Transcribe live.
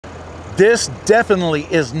This definitely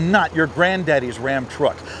is not your granddaddy's Ram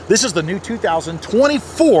truck. This is the new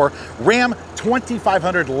 2024 Ram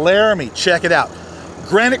 2500 Laramie. Check it out.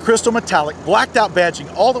 Granite crystal metallic, blacked out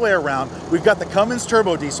badging all the way around. We've got the Cummins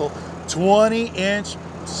turbo diesel, 20-inch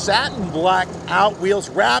satin blacked out wheels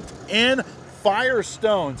wrapped in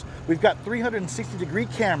Firestones. We've got 360-degree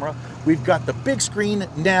camera. We've got the big screen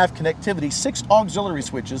nav connectivity, 6 auxiliary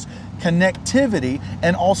switches, connectivity,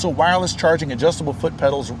 and also wireless charging, adjustable foot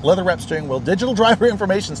pedals, leather wrapped steering wheel, digital driver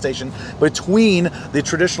information station between the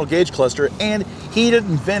traditional gauge cluster, and heated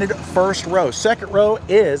and vented first row. Second row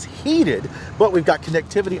is heated, but we've got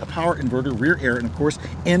connectivity, a power inverter, rear air, and of course,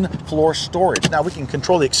 in-floor storage. Now we can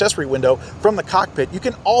control the accessory window from the cockpit. You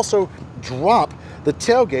can also drop the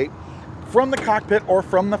tailgate from the cockpit or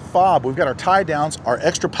from the fob. We've got our tie downs, our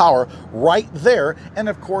extra power right there, and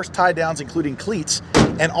of course tie downs including cleats,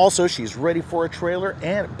 and also she's ready for a trailer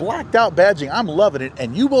and blacked out badging. I'm loving it,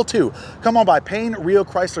 and you will too. Come on by Payne Rio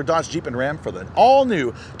Chrysler Dodge Jeep and Ram for the all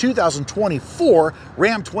new 2024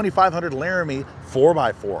 Ram 2500 Laramie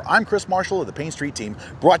 4x4. I'm Chris Marshall of the Payne Street Team,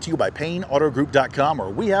 brought to you by PayneAutoGroup.com, where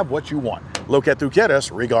we have what you want. Lo que tu quieres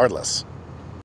regardless.